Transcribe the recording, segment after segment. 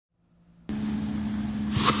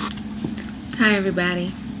Hi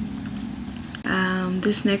everybody.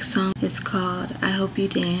 This next song is called I Hope You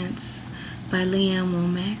Dance by Lee Ann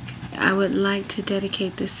Womack. I would like to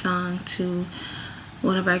dedicate this song to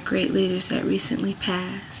one of our great leaders that recently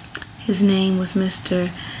passed. His name was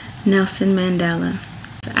Mr. Nelson Mandela.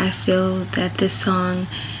 I feel that this song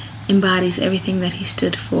embodies everything that he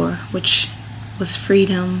stood for, which was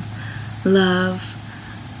freedom, love,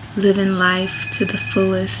 living life to the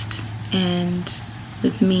fullest and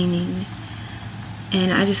with meaning.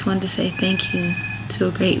 And I just wanted to say thank you to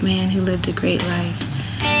a great man who lived a great life.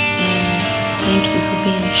 And thank you for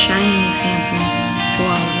being a shining example to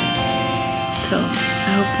all of us. So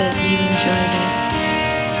I hope that you enjoy this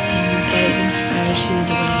and that it inspires you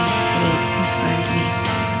the way that it inspired me.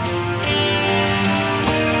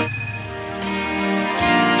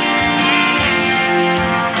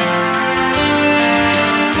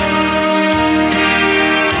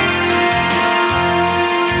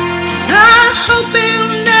 Hope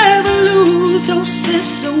you'll never lose your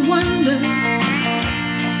sense of wonder.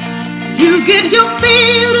 You get your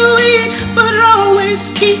fill to eat, but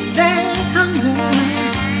always keep that hunger.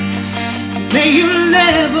 May you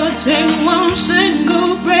never take one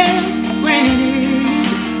single breath for granted.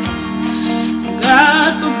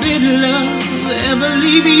 God forbid love ever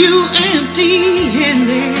leave you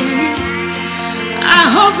empty-handed. I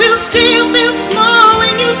hope you still feel small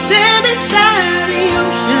when you stand beside the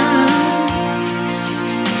ocean.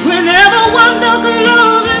 Whenever one door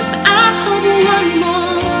closes, I hope one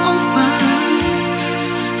more opens.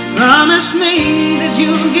 Promise me that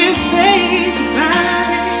you'll give faith a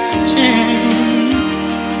fighting chance.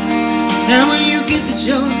 And when you get the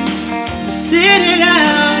choice to sit it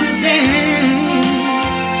out or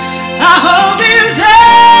dance, I hope you dance.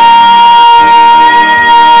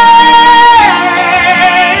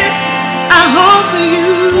 I hope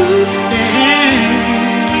you dance.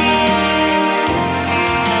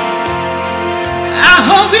 I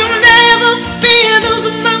hope you never fear those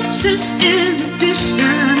mountains in the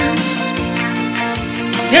distance.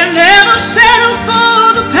 You'll never settle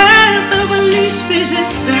for the path of least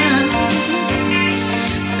resistance.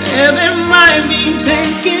 Living might mean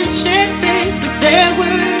taking chances, but they're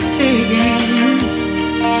worth taking.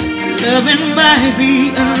 Loving might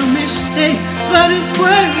be a mistake, but it's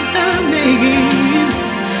worth the making.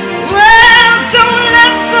 Well, don't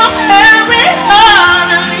let some hurry on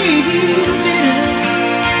leave you bitter.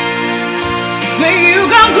 When you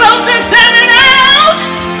come close to selling out,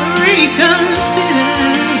 reconsider.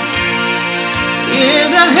 If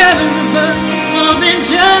the heavens above more than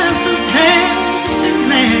just a passing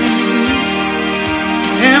glance,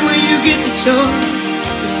 and when you get the choice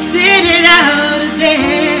to sit it out or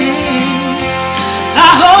dance, I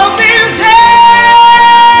hope you dance.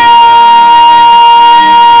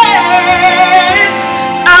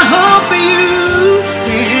 I hope you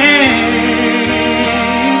dance.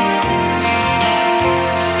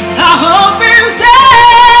 I hope you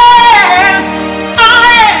dance. Oh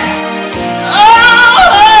yeah. Oh,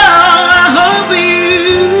 I hope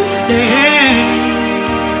you dance.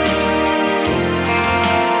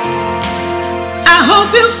 I hope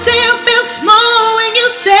you still feel small when you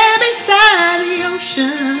stand beside the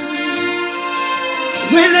ocean.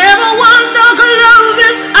 Whenever one door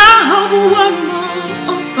closes, I hope one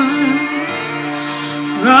more opens.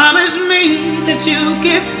 Promise me that you'll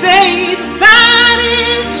give faith a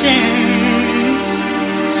fighting chance.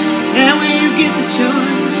 And when you get the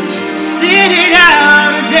choice to sit it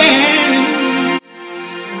out or dance,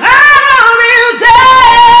 I hope you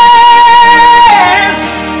dance.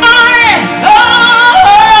 Oh yeah. Oh,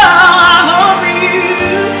 I hope you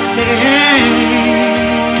dance.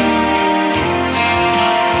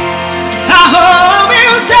 I hope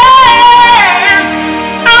you dance.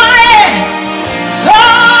 Oh yeah. Oh,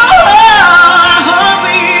 I hope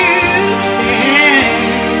you dance.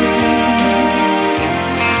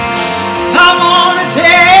 I wanna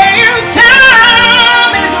tell you,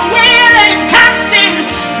 time is a willing, constant,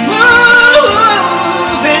 moving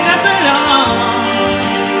us along.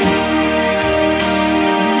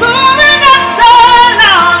 It's moving us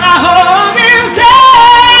along. I hope you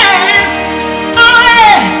dance. Oh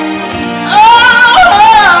yeah. Oh,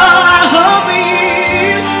 I hope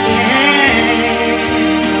you dance.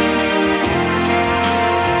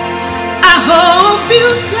 I hope you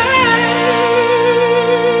dance.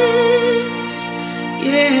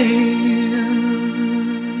 Yeah.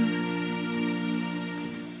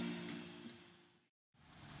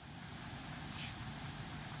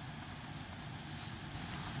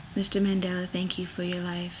 Mr. Mandela, thank you for your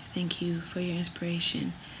life. Thank you for your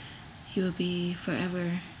inspiration. You will be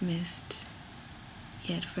forever missed,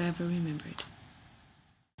 yet forever remembered.